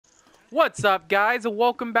What's up, guys, and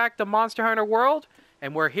welcome back to Monster Hunter World.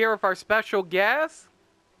 And we're here with our special guest,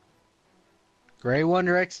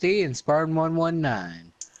 greywandererXD and Sp4rtan.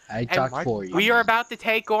 I talked for you. We are about to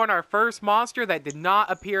take on our first monster that did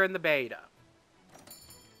not appear in the beta.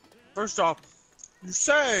 First off, you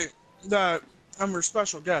say that I'm your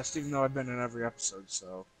special guest, even though I've been in every episode,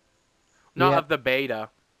 so... Not of the beta.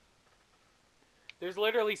 There's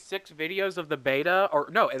literally 6 videos of the beta, or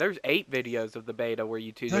no, there's 8 videos of the beta where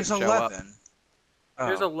you two didn't show up.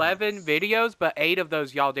 There's 11 videos, but 8 of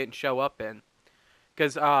those y'all didn't show up in.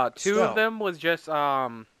 Because 2 of them was just,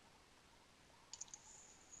 was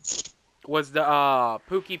the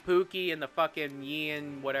Pookie and the fucking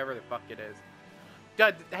Yin, whatever the fuck it is.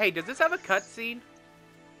 Hey, does this have a cutscene?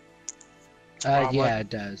 Yeah, it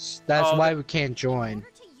does. That's why we can't join.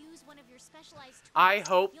 I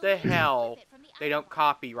hope the hell they don't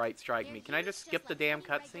copyright strike me. Can I just skip the damn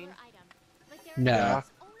cutscene? No. Yeah.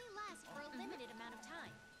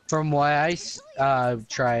 From what I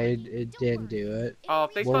tried, it didn't do it. Oh,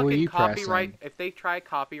 if they What were fucking you copyright, pressing? if they try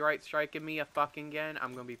copyright striking me again,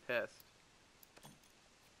 I'm gonna be pissed.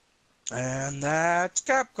 And that's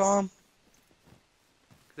Capcom.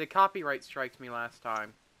 They copyright striked me last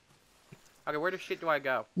time. Okay, where the shit do I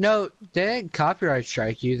go? No, they didn't copyright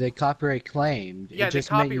strike you. They copyright claimed. Yeah, it just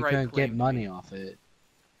they meant you copyright couldn't get claimed money me. off it.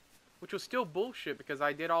 Which was still bullshit because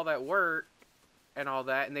I did all that work and all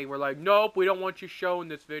that, and they were like, nope, we don't want you showing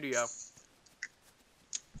this video.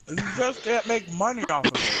 You just can't make money off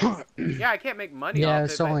of it. Yeah, I can't make money off Yeah, it.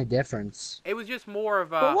 it's the only difference. It was just more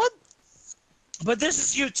of a... But what? But this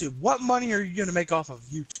is YouTube. What money are you gonna make off of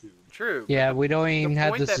YouTube? True. Yeah, we don't even have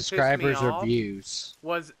point the that pissed me subscribers or off views.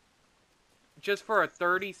 Was just for a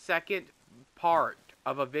 30-second part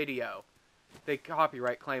of a video, they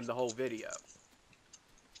copyright claimed the whole video.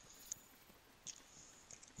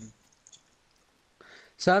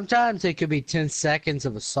 Sometimes it could be 10 seconds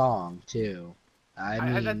of a song, too. I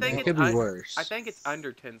mean, it could be worse. I think it's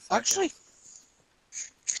under 10 seconds. Actually,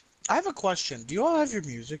 I have a question. Do you all have your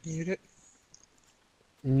music muted?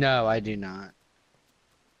 No, I do not.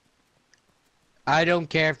 I don't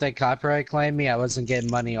care if they copyright claim me. I wasn't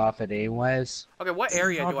getting money off it anyways. Okay, what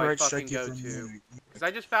area do I Copyright fucking strike you go from to? music. Because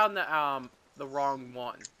I just found the wrong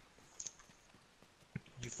one.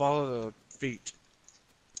 You follow the feet.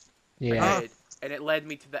 Yeah. I did, and it led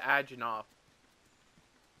me to the Agenov.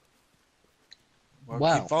 Well,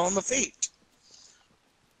 Wow. keep following the feet.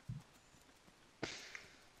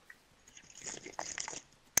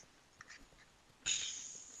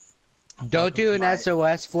 Don't do an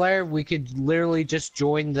SOS flare. We could literally just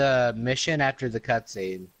join the mission after the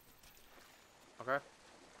cutscene. Okay.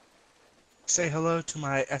 Say hello to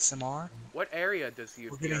my SMR. What area does he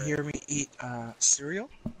We're appear gonna in? hear me eat cereal.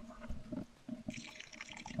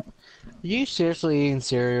 Are you seriously eating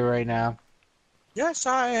cereal right now? Yes,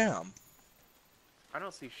 I am. I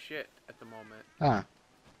don't see shit at the moment. Huh.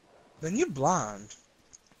 Then you blind.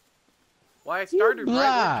 Well, I started right where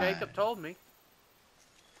blind. Jacob told me.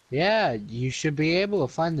 Yeah, you should be able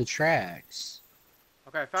to find the tracks.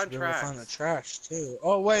 Okay, I found Should be able to tracks. find the trash too.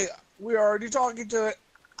 Oh wait, we're already talking to it.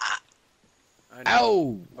 I know,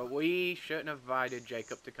 Ow! but we shouldn't have invited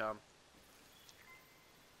Jacob to come.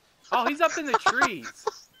 Oh, he's up in the trees.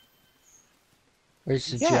 Where's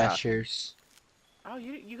the Yeah. gestures? Oh,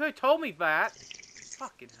 you could have told me that.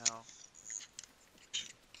 Fucking hell.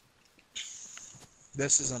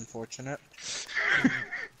 This is unfortunate.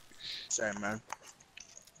 Same, man.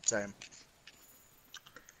 Same.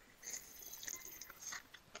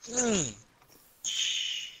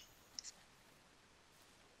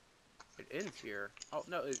 It ends here. Oh,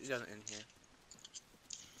 no, it doesn't end here.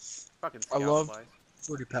 Fucking I scout love- flies.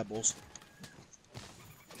 Fruity Pebbles.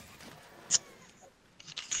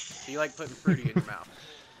 Do you like putting fruity in your mouth?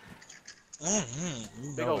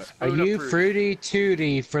 You Big know old it. Are spoon of you fruit. fruity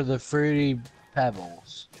tooty for the fruity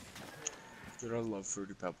pebbles? Dude, I love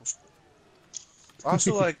Fruity Pebbles. I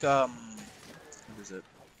also like, what is it?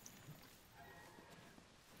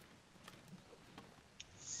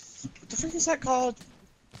 What the freak is that called?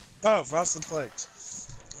 Oh, Frosted Flakes.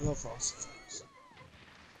 I love Frosted Flakes.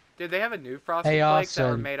 Dude, they have a new frosted Hey, flakes that are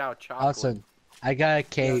Austin. made out of chocolate. Austin, I got a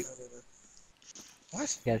cape.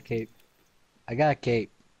 What? Got a cape. I got a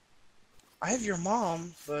cape. I have your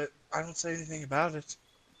mom, but I don't say anything about it.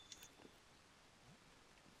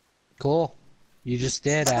 Cool. You just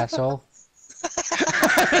did, asshole. That's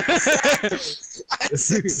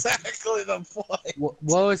exactly the point. What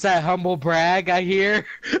was that humble brag I hear?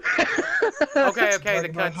 Okay, the Talking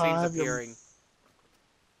about how I cutscene's have your- appearing.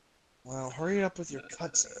 Well, hurry up with your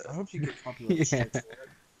cutscene. I hope you get copyright Yeah. strike for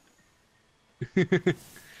it.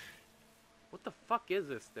 What the fuck is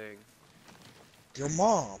this thing? Your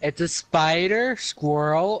mom. It's a spider,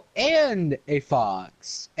 squirrel, and a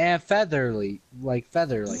fox. And featherly thing.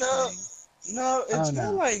 No, it's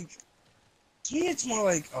more like... To me, it's more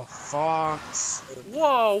like a fox.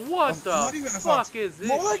 Whoa, what the fuck is this?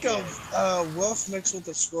 More like a wolf mixed with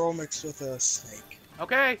a squirrel mixed with a snake.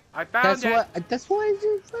 Okay, I found it. That's what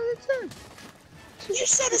it said. You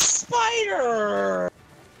said a spider!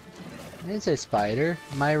 I didn't say spider.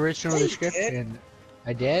 My original description.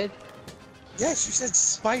 I did? Yes, you said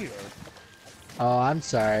spider. Oh, I'm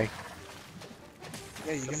sorry.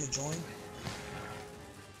 Yeah, you gonna join?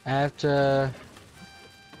 I have to...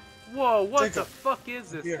 Whoa, what the fuck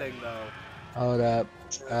is this thing, though? Hold up.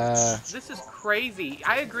 This is crazy.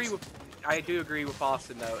 I do agree with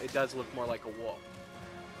Austin, though. It does look more like a wolf.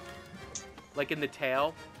 Like in the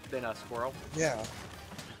tail than a squirrel. Yeah.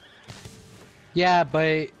 Yeah,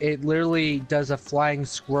 but it literally does a flying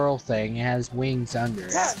squirrel thing. It has wings under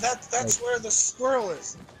it. Yeah, that's where the squirrel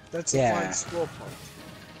is. That's the flying squirrel part.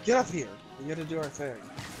 Get up here. We gotta do our thing.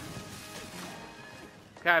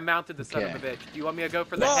 Okay, I mounted the son of a bitch. Do you want me to go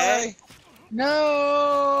for the head?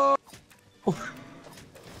 No!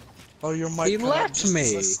 Oh, your mic. He left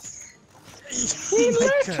me. He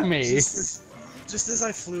left me. Just as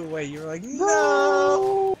I flew away, you were like,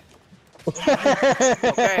 no! Okay,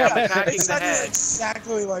 I'm attacking the head.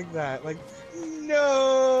 Exactly like that. Like,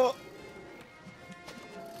 no!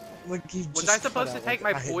 Like, was I supposed to take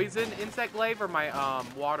my poison insect glaive or my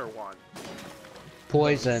water one?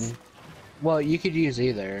 Poison. Well, you could use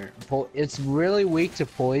either. It's really weak to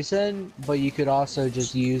poison, but you could also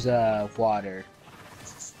just use water.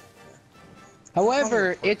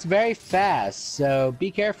 However, it's very fast, so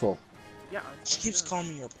be careful. Yeah. She keeps calling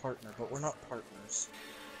me your partner, but we're not partners.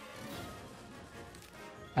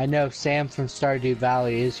 I know Sam from Stardew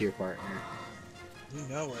Valley is your partner. You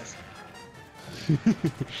know it.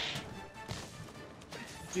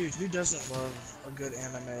 Dude, who doesn't love a good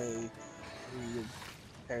anime weird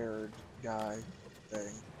haired guy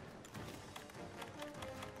thing?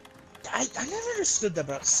 I never understood that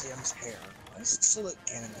about Sam's hair. Why does it still look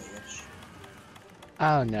anime-ish?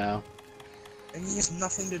 I don't know. And he has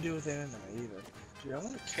nothing to do with anime either. Dude, I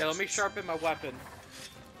want to Okay, let me sharpen my weapon.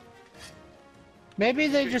 Maybe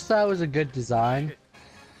they just thought it was a good design.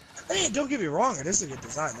 I mean, don't get me wrong, it is a good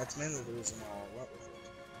design. That's mainly the reason why I went with it.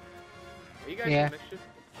 Are you guys in the mission?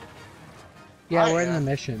 Yeah, we're in the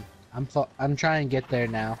mission. I'm trying to get there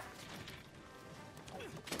now.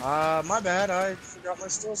 My bad. I forgot my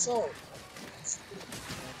steel sword.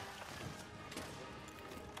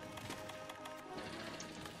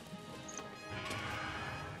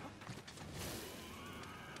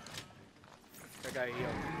 I got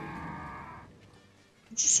healed.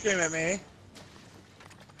 Don't you scream at me.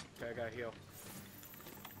 Okay, I got healed.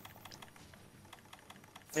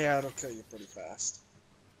 Yeah, it'll kill you pretty fast.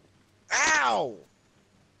 Ow!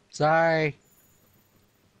 Sorry.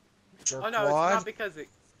 Jerk Oh no, it's not because it's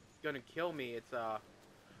gonna kill me. It's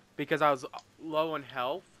because I was low on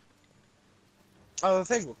health. Oh, the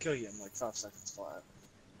thing will kill you in like 5 seconds flat.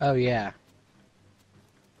 Oh yeah.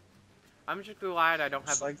 I'm just glad I don't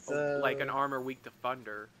have like an armor weak to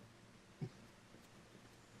thunder.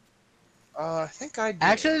 I think I do.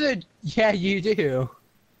 Actually, yeah, you do.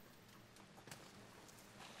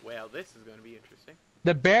 Well, this is gonna be interesting.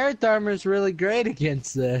 The Barrett armor is really great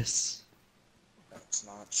against this. No, it's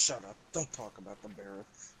not. Shut up. Don't talk about the Barrett.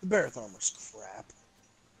 The Barrett armor's crap.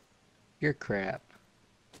 You're crap.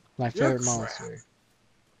 My favorite monster.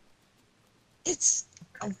 It's...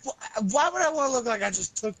 Why would I want to look like I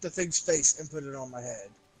just took the thing's face and put it on my head?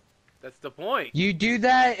 That's the point. You do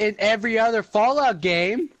that in every other Fallout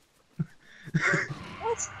game.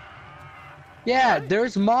 What? Yeah,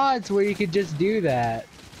 there's mods where you could just do that.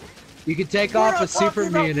 You could take off a super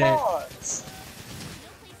mutant.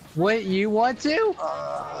 What, you want to?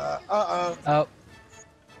 Uh-oh. Oh.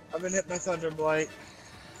 I've been hit by Thunderblight.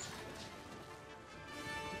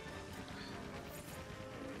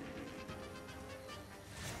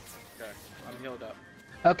 Okay, I'm healed up.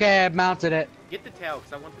 Okay, I mounted it. Get the tail,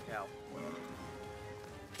 because I want the tail.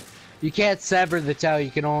 You can't sever the tail, you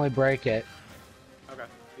can only break it. Okay,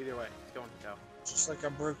 either way, it's going to tail. Just like I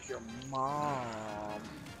broke your mom.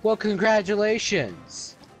 Well,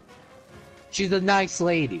 congratulations. She's a nice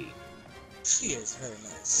lady. She is very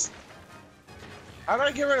nice. How do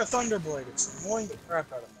I get rid of Thunderblade? It's annoying the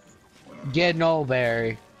crap out of me. Get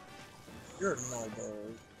Nullberry. You're a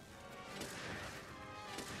Nullberry.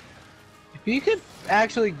 If you could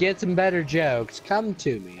actually get some better jokes, come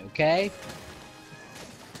to me, okay?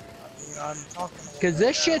 I mean, I'm talking Because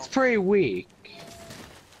this shit's pretty weak.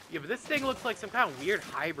 Yeah, but this thing looks like some kind of weird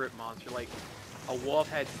hybrid monster. Like, A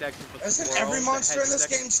wolf had sex with a Isn't squirrel. every monster in this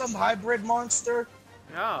game some hybrid monster?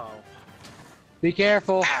 No. Be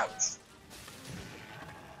careful. Ouch!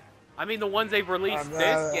 I mean, the ones they've released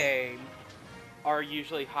this game are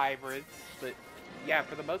usually hybrids, but yeah,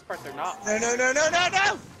 for the most part, they're not. No, no, no, no, no,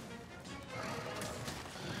 no!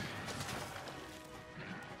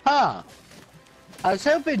 Huh. I was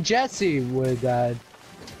hoping Jesse would,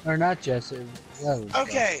 or not Jesse.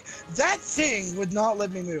 Okay, that thing would not let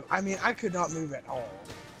me move. I mean, I could not move at all.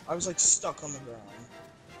 I was like stuck on the ground.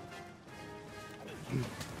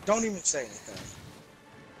 Don't even say anything.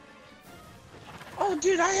 Oh,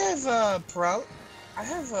 dude, I have I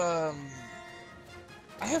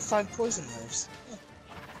have 5 poison moves. Huh.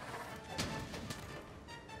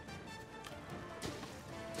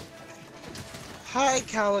 Hi,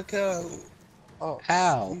 Calico. Oh,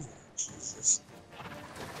 ow. Jesus.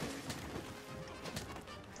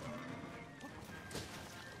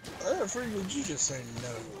 I figured you just say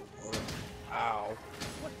no or ow.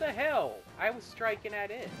 What the hell? I was striking at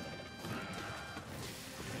it.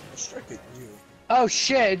 I struck at you. Oh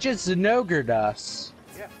shit, it just Zenogered us.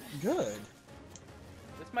 Yeah. Good.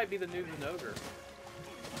 This might be the new Zenoger.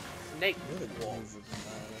 Snake wolf.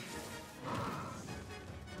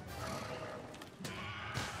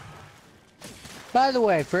 By the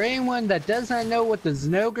way, for anyone that does not know what the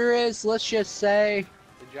Zenoger is, let's just say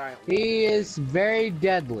The giant wolf. he is very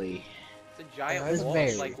deadly. It's a giant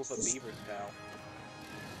wolf, like with a beaver's tail.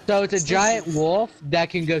 So it's a giant wolf that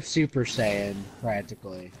can go Super Saiyan,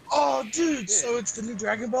 practically. Oh, dude, so it's the new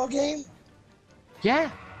Dragon Ball game? Yeah.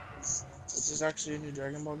 This is actually a new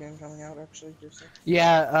Dragon Ball game coming out, actually,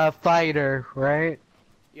 Yeah, Fighter, right?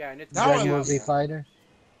 Yeah, and it's Now the movie Fighter.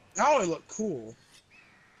 Now I look cool.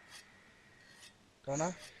 Don't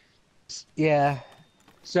I? Yeah.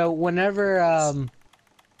 So whenever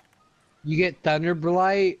you get Thunder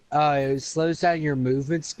Blight, it slows down your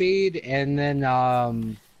movement speed, and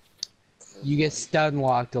then you get stun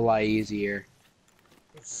locked a lot easier.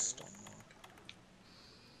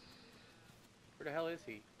 Where the hell is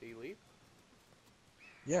he? Did he leave?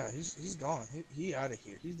 Yeah, he's gone. He out of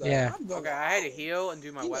here. He's like, Yeah. Okay, I had to heal and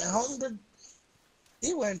do my weapon.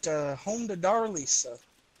 He went home to Darlisa.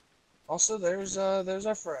 Also, there's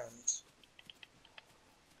our friends.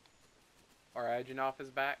 Our Agenov is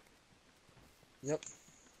back. Yep.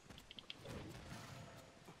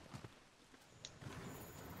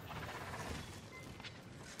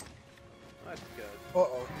 That's good.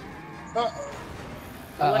 Uh-oh. Uh-oh.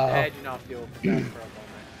 We'll let Agenov deal with that for a moment.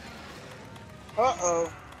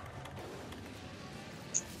 Uh-oh.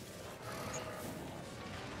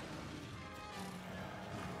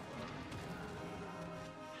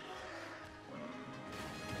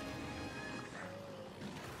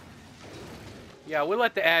 Yeah, we'll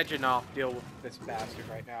let the Agenov deal with this bastard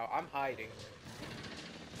right now. I'm hiding.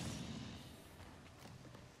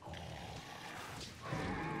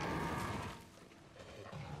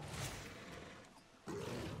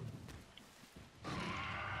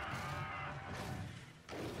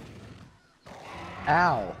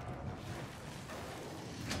 Ow.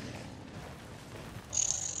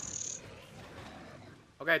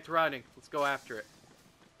 Okay, it's running. Let's go after it.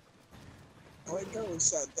 I like how we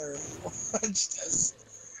sat there and watched as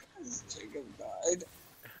Jacob died.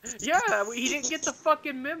 Yeah, he didn't get the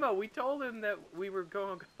fucking memo. We told him that we were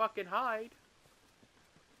going to fucking hide.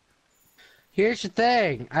 Here's the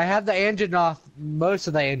thing. I have the Anjanoth, most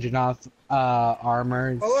of the Anjanoth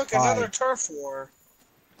armor. Oh look, another turf war.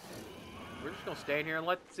 We're just gonna stand here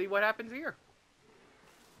and see what happens here.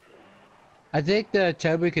 I think the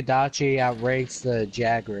Tobi-kentachi outranks the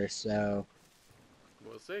Jagras, so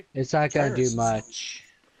We'll see. it's not gonna do much.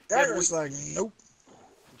 Jagras like, nope.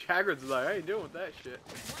 Jagras is like, I ain't doing with that shit.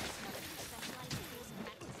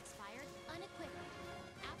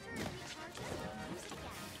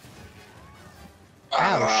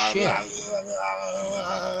 Oh shit.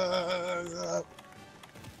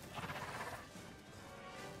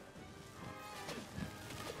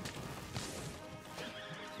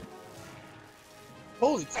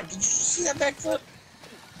 Holy crap, did you see that backflip?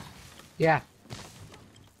 Yeah.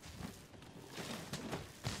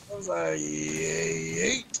 I was like,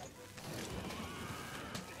 yeet.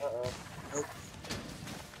 Uh-oh. Nope.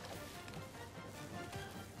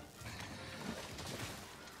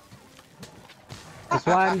 That's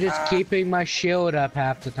why I'm just keeping my shield up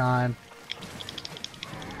half the time.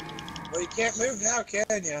 Well, you can't move now,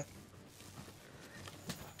 can you?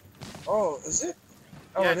 Oh, is it?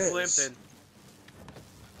 Oh, yeah, it it's is. limping.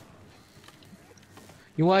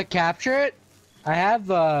 You want to capture it? I have,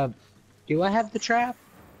 do I have the trap?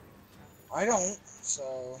 I don't,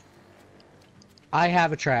 so... I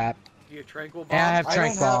have a trap. Do you have tranquil bombs? And I have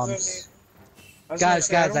trank bombs.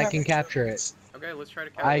 Guys, I can capture it. Okay, let's try to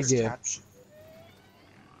capture I it. do.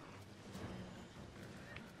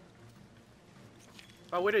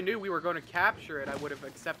 If I would have knew we were going to capture it, I would have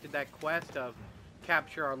accepted that quest of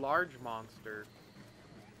capture our large monster.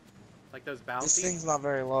 Like those bounties. This thing's not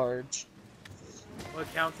very large. Well,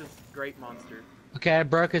 it counts as great monster. Okay, I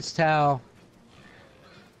broke its tail.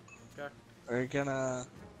 Okay. Are you gonna...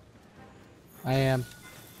 I am.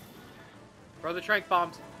 Throw the trank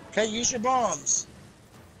bombs. Okay, use your bombs.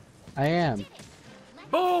 I am.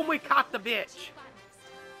 Boom! We caught the bitch!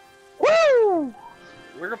 Woo!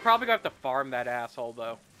 We're probably gonna have to farm that asshole,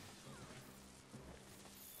 though.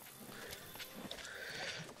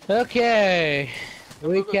 Okay.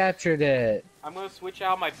 We captured it. I'm gonna switch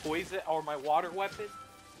out my poison, or my water weapon,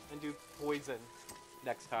 and do poison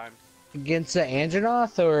next time. Against the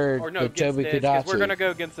Anjanath or no, the tobi-kentachi? We're gonna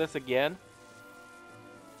go against this again.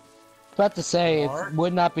 About to say, it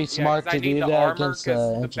would not be smart to do that against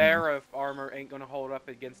the bear of armor ain't gonna hold up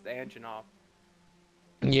against the Anjanath.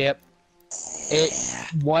 Yep.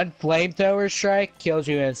 One flamethrower strike kills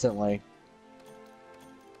you instantly.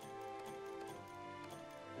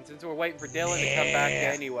 And since we're waiting for Dylan to come back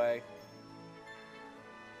anyway.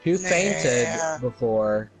 Who fainted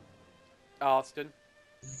before? Austin.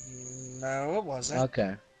 No, it wasn't.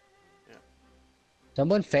 Okay. Yeah.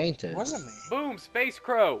 Someone fainted. It wasn't me. Boom! Space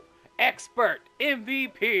Crow! Expert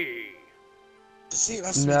MVP! See,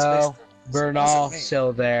 that's no, Bernal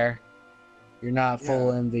still there. You're not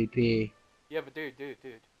full MVP. Yeah, but dude.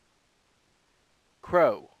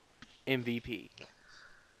 Crow, MVP.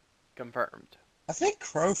 Confirmed. I think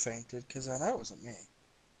Crow fainted, because I know it wasn't me.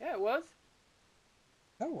 Yeah, it was.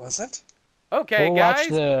 No, it wasn't. Okay,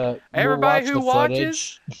 guys. Everybody who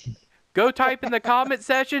watches, go type in the comment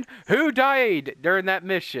section who died during that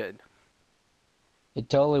mission. It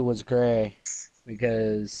totally was Gray,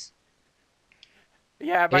 because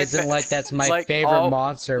yeah, it isn't like that's my favorite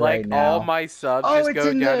monster right now. All my subs just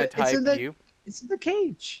go down and type you. It's in the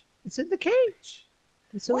cage. It's in the cage.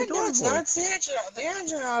 It's so adorable. No, it's not. It's the Anjanath. The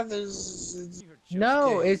Anjanath is...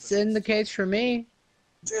 No, it's in the cage for me.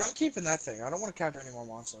 Dude, I'm keeping that thing. I don't want to capture any more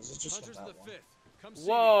monsters. It's just that one.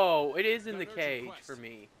 Whoa, it is in the cage for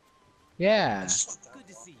me. Yeah.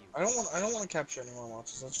 I don't want to capture any more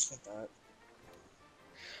monsters. I just want that.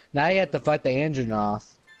 Now you have to fight the Anjanath.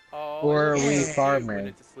 Oh, or we farm it.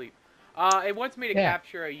 It's asleep. It wants me to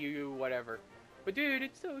capture a UU whatever. But dude,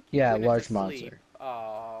 it's so cute. Yeah, when large it's monster.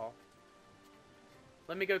 Oh.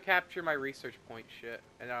 Let me go capture my research point shit.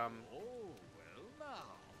 And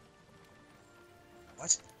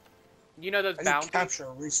What? You know those bounties? Capture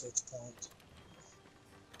a research point.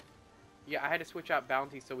 Yeah, I had to switch out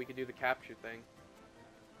bounties so we could do the capture thing.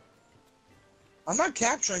 I'm not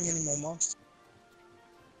capturing any more monsters.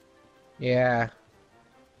 Yeah.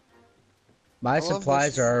 My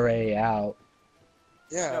supplies are already out.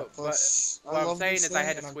 Yeah, no, plus, but what I'm saying is I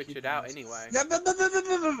had to switch it out anyway.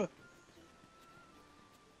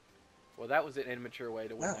 Well, that was an immature way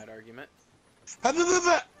to win that argument.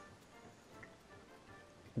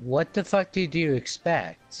 What the fuck did you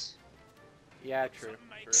expect? Yeah, true.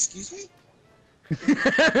 Excuse me?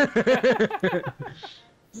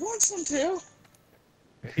 You want some too?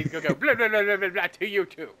 He's gonna go blah blah blah blah blah to you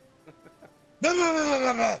too.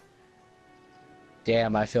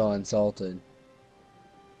 Damn, I feel insulted.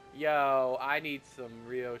 Yo, I need some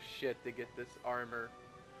real shit to get this armor.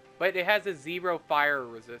 But it has a 0 fire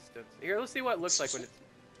resistance. Here, let's see what it looks like when it's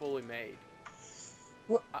fully made.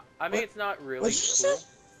 What? I mean, it's not really cool,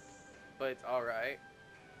 but it's alright.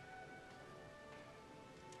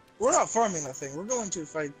 We're not farming that thing. We're going to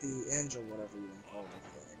fight the angel, whatever you want to call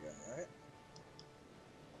it again, right?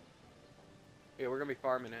 Yeah, we're gonna be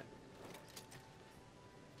farming it.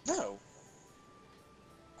 No.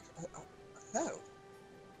 No.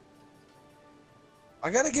 I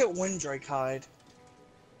gotta get Windrake hide.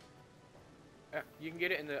 Yeah, you can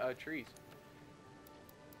get it in the trees.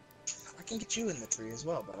 I can get you in the tree as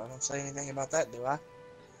well, but I don't say anything about that, do I?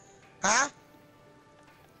 Huh?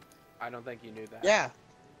 I don't think you knew that. Yeah.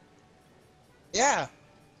 Yeah.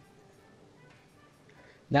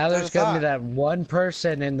 Now there's gonna be that one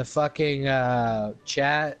person in the fucking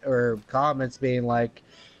chat or comments being like,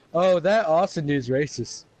 "Oh, that Austin dude's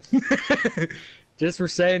racist," just for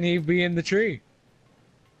saying he'd be in the tree.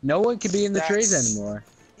 No one can be in the trees anymore.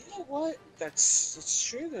 You know what? That's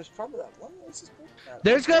true. There's probably that one racist person.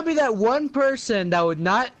 There's gonna be that one person that would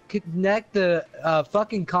not connect the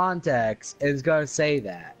fucking context and is gonna say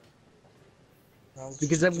that.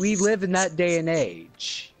 Because we live in that day and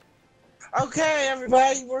age. Okay,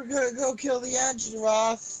 everybody, we're gonna go kill the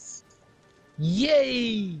Anjanath.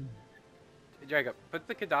 Yay! Jacob, put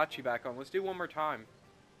the Kadachi back on. Let's do one more time.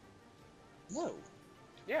 No.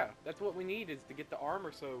 Yeah, that's what we need is to get the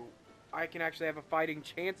armor so I can actually have a fighting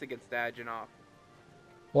chance against the Agenov.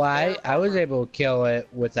 Well, I was able to kill it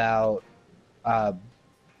without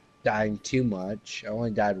dying too much. I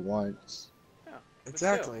only died once. Yeah,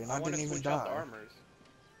 exactly, and I didn't even die. The armors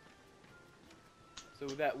so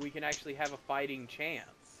that we can actually have a fighting chance.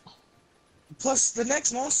 Plus, the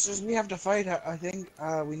next monsters we have to fight, I think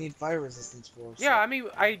we need fire resistance for. Yeah, I mean,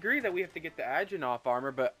 I agree that we have to get the Agenov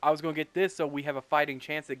armor, but I was going to get this so we have a fighting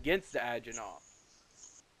chance against the Agenov.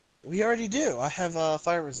 We already do. I have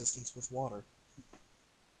fire resistance with water.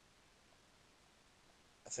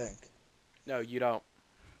 I think. No, you don't.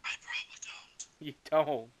 I probably don't. You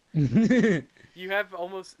don't. You have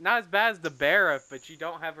almost, not as bad as the Barra, but you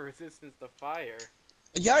don't have a resistance to fire.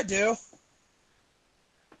 Yeah, I do.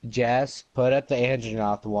 Jess, put up the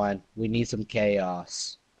Anjanath one. We need some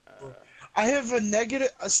chaos. I have a negative,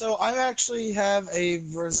 so I actually have a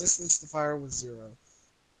resistance to fire with 0.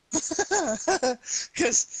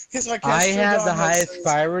 Because my I have the highest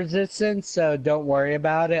fire resistance, so don't worry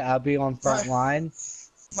about it. I'll be on front line.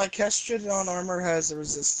 My Kestrodon armor has a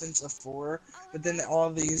resistance of 4, but then all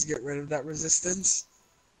of these get rid of that resistance.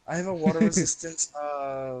 I have a water resistance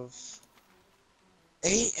of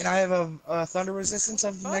 8, and I have a thunder resistance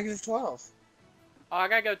of -12. Oh, I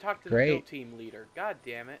gotta go talk to the field team leader. God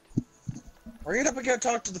damn it. Hurry up and go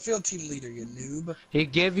talk to the field team leader, you noob. He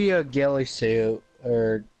gave you a ghillie suit,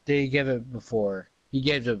 or did he give it before? He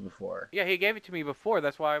gave it before. Yeah, he gave it to me before.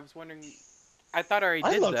 That's why I was wondering. I thought I already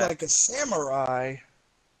did that. I look like a samurai.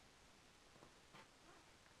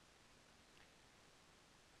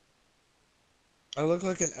 I look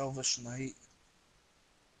like an elvish knight.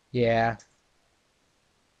 Yeah.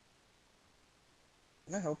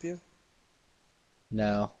 Can I help you?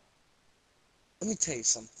 No. Let me tell you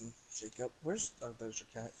something, Jacob. Where's... Oh, there's your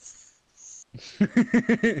cat. Let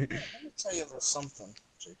me tell you a little something,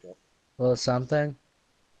 Jacob. A little something?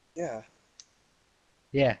 Yeah.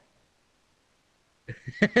 Yeah.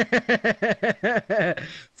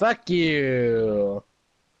 Fuck you.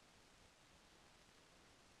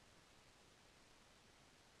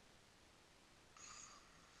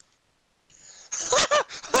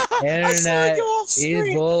 Internet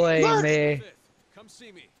is bullying me. Come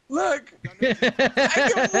see me. Look, I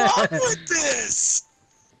can walk with this.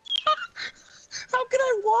 How can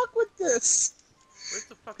I walk with this? Where's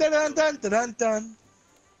the fucking? Dun dun dun dun dun.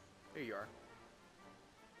 Here you are.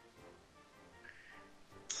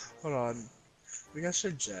 Hold on. We gotta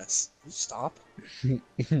show Jess. Can you stop?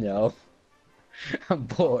 No. I'm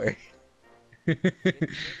bored. You're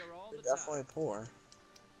definitely poor.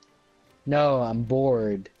 No, I'm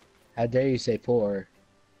bored. How dare you say poor?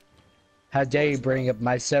 How dare you bring up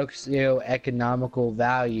my socio-economical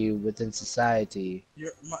value within society?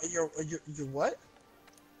 You're what?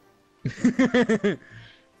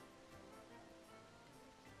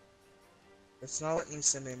 It's not letting me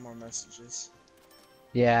send any more messages.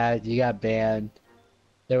 Yeah, you got banned.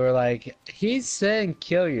 They were like, he's saying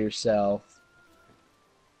kill yourself.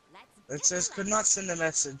 It says, could not send a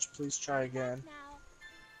message, please try again.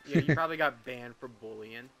 Yeah, you probably got banned for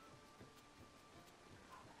bullying.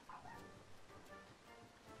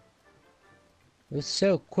 It was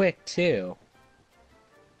so quick, too.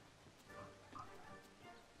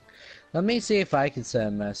 Let me see if I can send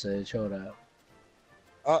a message. Hold up.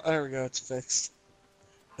 Oh, there we go. It's fixed.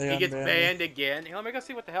 He gets banned again. Hey, let me go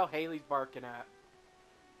see what the hell Haley's barking at.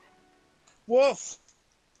 Wolf!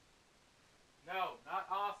 No, not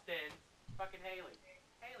Austin. Fucking Haley.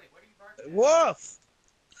 Haley, what are you barking at? Wolf!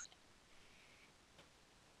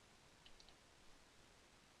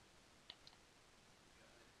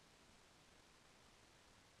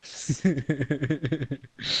 I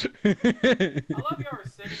love your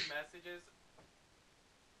sending messages,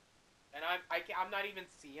 and I'm not even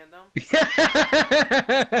seeing them.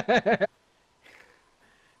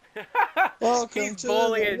 Welcome He's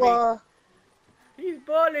bullying me. He's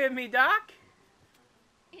bullying me, Doc.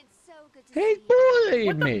 It's so good to He's see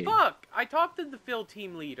bullying me. What the fuck? I talked to the field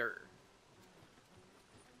team leader.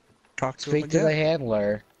 Talk to Speak him to again. the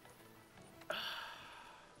handler.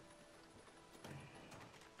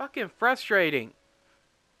 Fucking frustrating.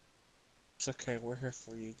 It's okay, we're here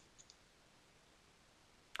for you.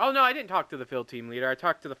 Oh no, I didn't talk to the field team leader. I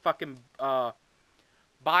talked to the fucking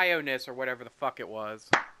Bioness or whatever the fuck it was.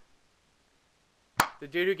 The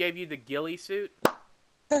dude who gave you the ghillie suit?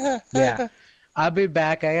 Yeah. I'll be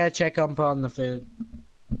back. I gotta check up on the food.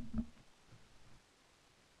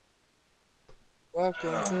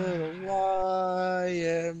 Welcome to the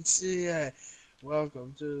YMCA.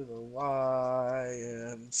 Welcome to the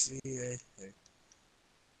YMCA.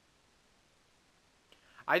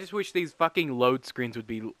 I just wish these fucking load screens would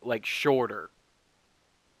be, like, shorter.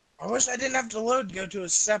 I wish I didn't have to go to a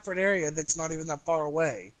separate area that's not even that far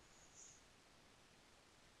away.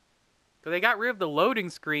 So they got rid of the loading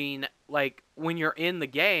screen, like, when you're in the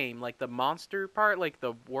game, like the monster part, like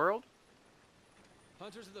the world.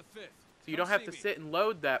 Hunters of the 5th. So you don't have to sit and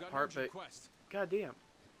load that part, but goddamn.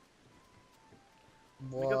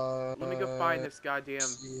 Let me go find this goddamn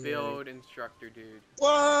field instructor dude.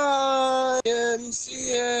 YMCA.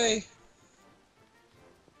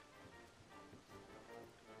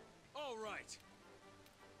 All right.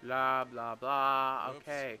 Blah blah blah.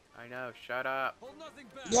 Okay, I know. Shut up. Hold nothing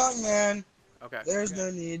back. Young man. Okay. There's no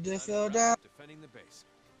need to slow down. Defending the base.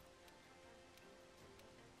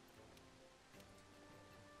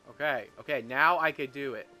 Okay. Okay. Now I could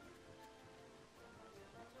do it.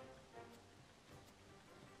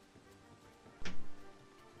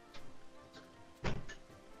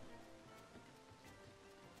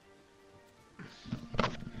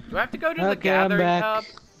 Do I have to go to the gathering hub?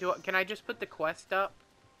 Can I just put the quest up,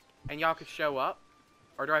 and y'all can show up,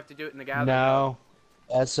 or do I have to do it in the gathering hub?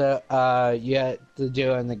 No, that's you have to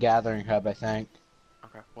do it in the gathering hub, I think.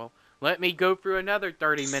 Okay, well, let me go through another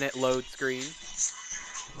 30-minute load screen.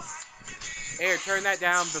 Here, turn that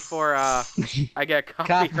down before I get a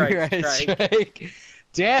copyright strike.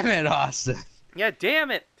 Damn it, Austin. Yeah,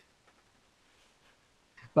 damn it.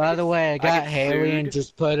 By the way, I got Haley and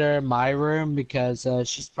just put her in my room because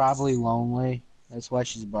she's probably lonely. That's why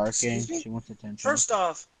she's barking. She wants attention. First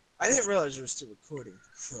off, I didn't realize you were still recording,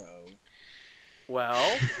 Crow.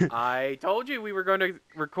 Well, I told you we were going to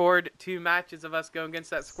record 2 matches of us going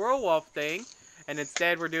against that squirrel wolf thing, and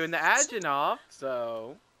instead we're doing the Aginoff,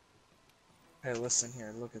 so... Hey, listen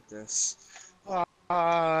here, look at this.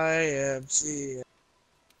 YMCA.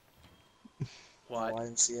 What?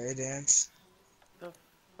 YMCA dance. The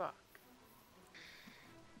fuck?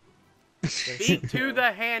 Speak to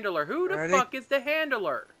the handler. Who the fuck is the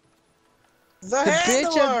handler? The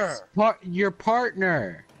handler! Your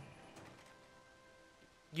partner.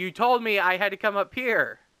 You told me I had to come up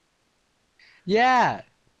here. Yeah.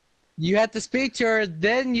 You have to speak to her,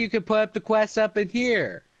 then you can put up the quest up in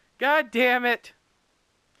here. God damn it.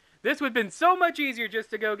 This would have been so much easier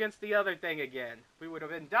just to go against the other thing again. We would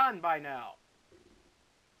have been done by now.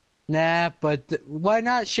 Nah, but why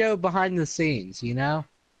not show behind the scenes, you know?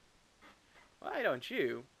 Why don't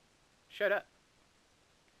you? Shut up.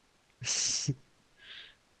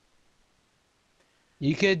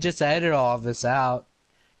 You could just edit all of this out.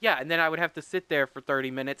 Yeah, and then I would have to sit there for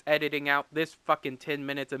 30 minutes editing out this fucking 10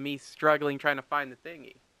 minutes of me struggling trying to find the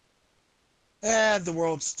thingy. The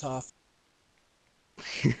world's tough.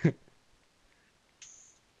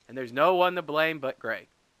 And there's no one to blame but Gray.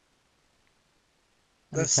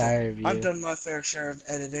 I'm tired of you. I've done my fair share of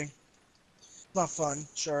editing. It's not fun,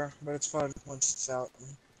 sure, but it's fun once it's out.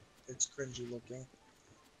 It's cringy looking.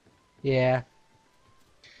 Yeah.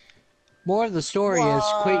 More of the story is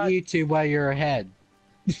quit YouTube while you're ahead.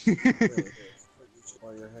 Quit YouTube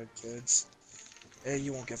while you're ahead, kids. Hey,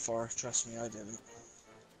 you won't get far. Trust me, I didn't.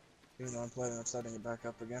 Even though I'm planning on setting it back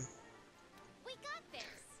up again. We got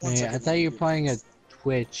this. Yeah, I thought you were playing a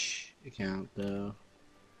Twitch account, though.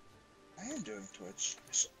 I am doing Twitch.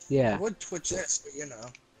 Yeah. I would Twitch this, but you know.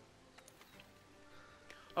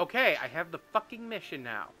 Okay, I have the fucking mission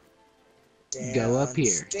now. Go up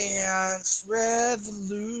here. Dance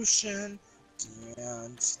revolution.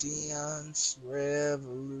 Dance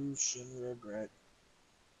revolution regret.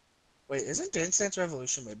 Wait, isn't Dance Dance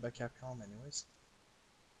Revolution made by Capcom anyways?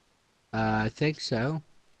 I think so.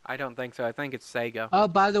 I don't think so. I think it's Sega. Oh,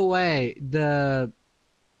 by the way, the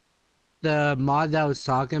mod that I was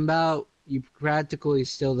talking about, you practically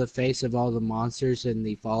steal the face of all the monsters in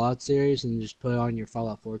the Fallout series and just put it on your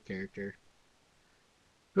Fallout 4 character.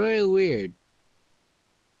 Really weird.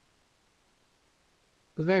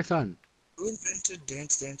 But very fun. Who invented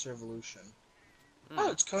Dance Dance Revolution?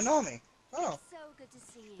 Oh, it's Konami. Oh. So good to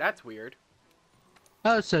see you. That's weird.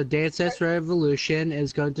 Oh, so Dance Dance Revolution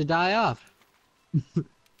is going to die off.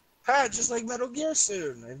 Ha, just like Metal Gear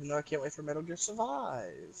soon, even though I can't wait for Metal Gear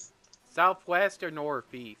Survive. Southwest or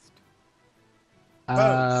northeast?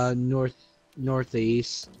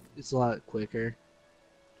 Northeast. It's a lot quicker.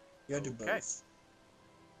 You gotta do both.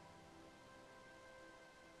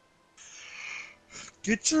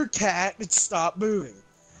 Get your cat and stop moving.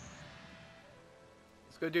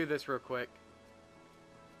 Let's go do this real quick.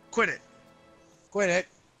 Quit it. Quit it.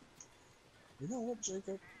 You know what,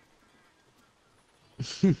 Jacob?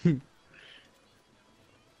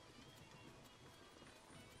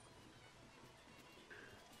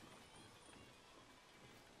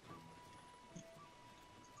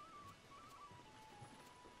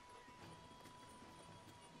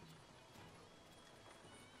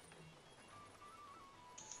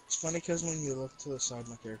 funny because when you look to the side,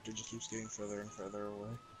 my character just keeps getting further and further away.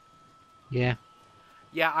 Yeah.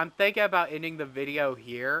 Yeah, I'm thinking about ending the video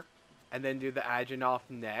here, and then do the Agenov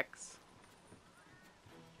next.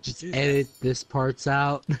 Just edit this parts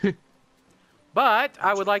out. But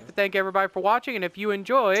I would like to thank everybody for watching, and if you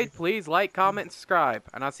enjoyed, please like, comment, and subscribe.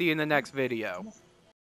 And I'll see you in the next video.